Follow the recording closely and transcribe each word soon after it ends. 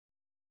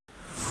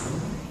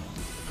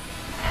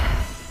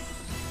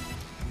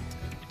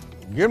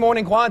Good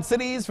morning, Quad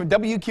Cities. For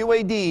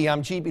WQAD,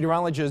 I'm Chief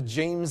Meteorologist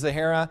James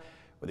Zahara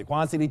with the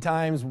Quad City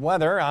Times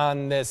weather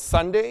on this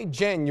Sunday,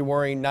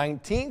 January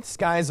 19th.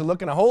 Skies are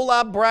looking a whole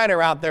lot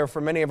brighter out there for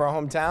many of our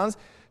hometowns.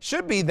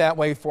 Should be that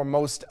way for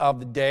most of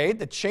the day.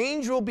 The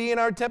change will be in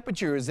our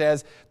temperatures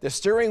as the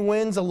stirring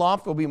winds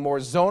aloft will be more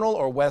zonal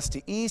or west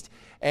to east,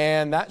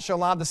 and that shall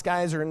allow the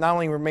skies to not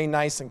only remain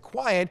nice and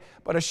quiet,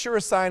 but a sure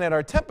sign that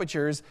our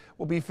temperatures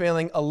will be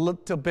feeling a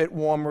little bit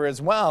warmer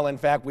as well. In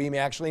fact, we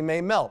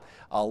may melt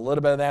a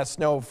little bit of that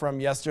snow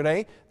from yesterday.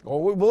 It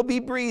will be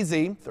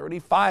breezy,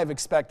 35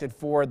 expected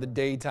for the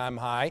daytime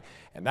high,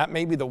 and that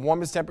may be the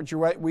warmest temperature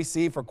we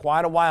see for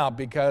quite a while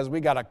because we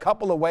got a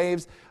couple of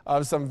waves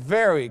of some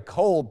very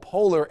cold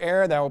polar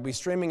air that will be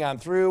streaming on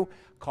through,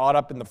 caught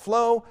up in the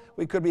flow.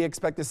 We could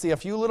expect to see a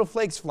few little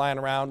flakes flying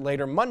around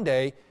later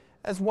Monday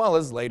as well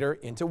as later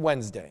into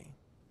Wednesday.